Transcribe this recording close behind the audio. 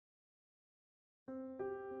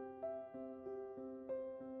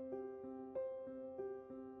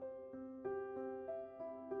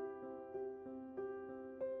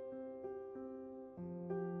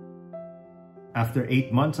After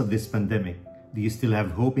 8 months of this pandemic, do you still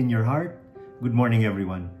have hope in your heart? Good morning,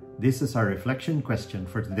 everyone. This is our reflection question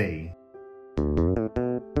for today.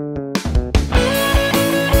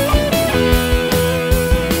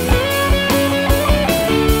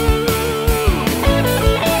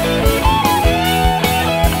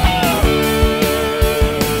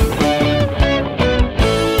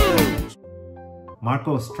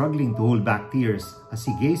 Marco was struggling to hold back tears as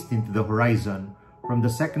he gazed into the horizon from the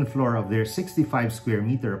second floor of their 65 square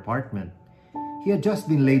meter apartment. He had just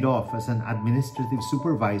been laid off as an administrative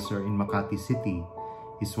supervisor in Makati City.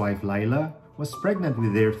 His wife Lila was pregnant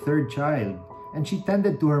with their third child, and she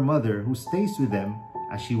tended to her mother, who stays with them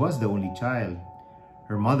as she was the only child.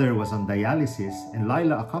 Her mother was on dialysis, and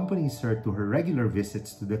Lila accompanies her to her regular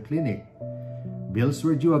visits to the clinic. Bills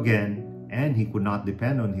were due again, and he could not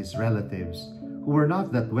depend on his relatives, who were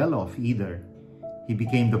not that well off either. He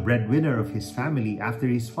became the breadwinner of his family after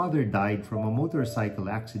his father died from a motorcycle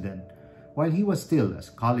accident while he was still a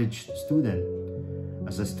college student.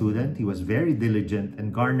 As a student, he was very diligent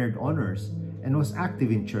and garnered honors and was active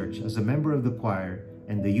in church as a member of the choir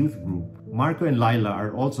and the youth group. Marco and Lila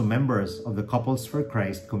are also members of the Couples for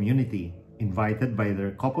Christ community, invited by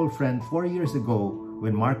their couple friend 4 years ago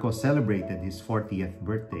when Marco celebrated his 40th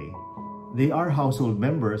birthday. They are household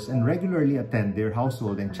members and regularly attend their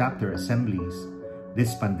household and chapter assemblies.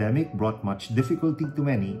 This pandemic brought much difficulty to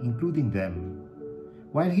many, including them.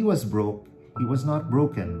 While he was broke, he was not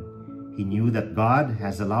broken. He knew that God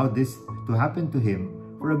has allowed this to happen to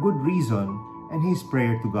him for a good reason, and his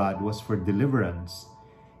prayer to God was for deliverance.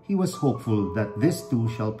 He was hopeful that this too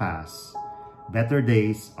shall pass. Better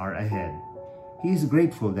days are ahead. He is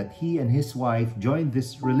grateful that he and his wife joined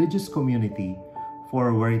this religious community,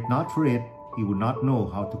 for were it not for it, he would not know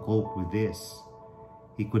how to cope with this.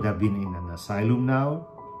 He could have been in an asylum now,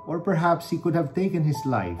 or perhaps he could have taken his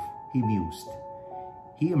life, he mused.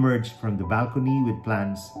 He emerged from the balcony with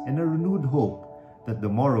plans and a renewed hope that the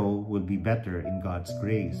morrow will be better in God's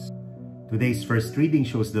grace. Today's first reading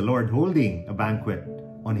shows the Lord holding a banquet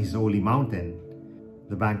on His holy mountain.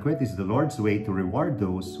 The banquet is the Lord's way to reward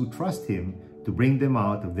those who trust Him to bring them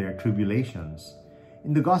out of their tribulations.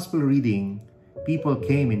 In the Gospel reading, people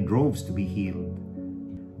came in droves to be healed.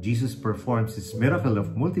 Jesus performs his miracle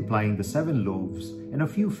of multiplying the 7 loaves and a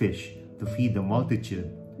few fish to feed the multitude.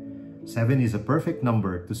 7 is a perfect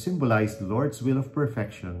number to symbolize the Lord's will of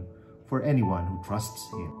perfection for anyone who trusts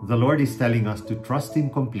Him. The Lord is telling us to trust Him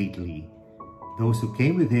completely. Those who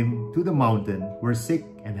came with Him to the mountain were sick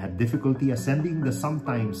and had difficulty ascending the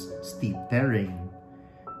sometimes steep terrain.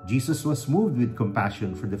 Jesus was moved with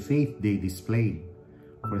compassion for the faith they displayed.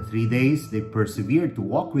 For 3 days, they persevered to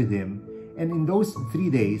walk with Him, and in those 3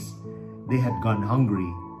 days, they had gone hungry.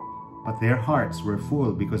 But their hearts were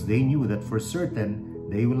full because they knew that for certain,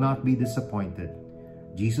 they will not be disappointed.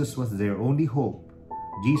 Jesus was their only hope.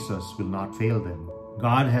 Jesus will not fail them.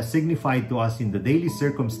 God has signified to us in the daily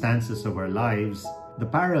circumstances of our lives the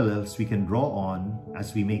parallels we can draw on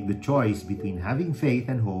as we make the choice between having faith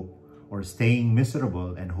and hope or staying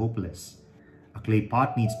miserable and hopeless. A clay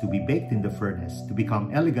pot needs to be baked in the furnace to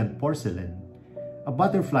become elegant porcelain. A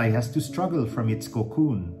butterfly has to struggle from its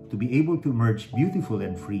cocoon to be able to emerge beautiful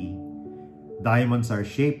and free. Diamonds are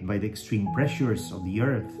shaped by the extreme pressures of the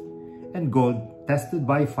earth, and gold, tested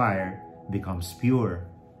by fire, becomes pure.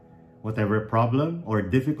 Whatever problem or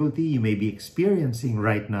difficulty you may be experiencing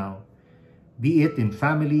right now, be it in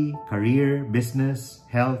family, career, business,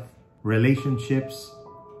 health, relationships,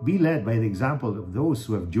 be led by the example of those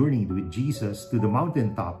who have journeyed with Jesus to the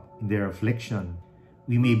mountaintop in their affliction.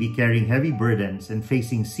 We may be carrying heavy burdens and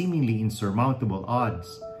facing seemingly insurmountable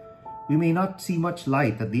odds. We may not see much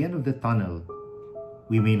light at the end of the tunnel.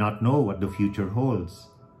 We may not know what the future holds.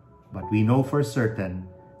 But we know for certain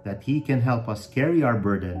that He can help us carry our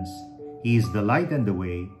burdens. He is the light and the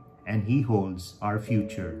way, and He holds our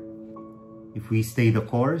future. If we stay the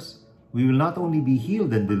course, we will not only be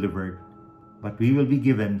healed and delivered, but we will be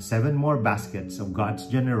given 7 more baskets of God's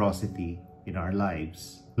generosity in our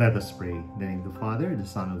lives. Let us pray. In the name of the Father, the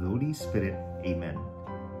Son, and the Holy Spirit. Amen.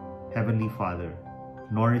 Heavenly Father,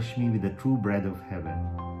 nourish me with the true bread of heaven,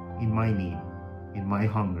 in my need, in my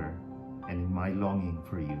hunger, and in my longing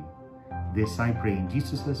for You. This I pray in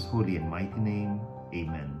Jesus' holy and mighty name.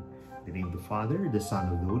 Amen. In the name of the Father, the Son,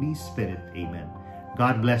 and the Holy Spirit. Amen.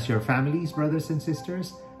 God bless your families, brothers and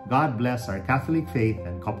sisters. God bless our Catholic faith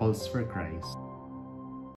and Couples for Christ.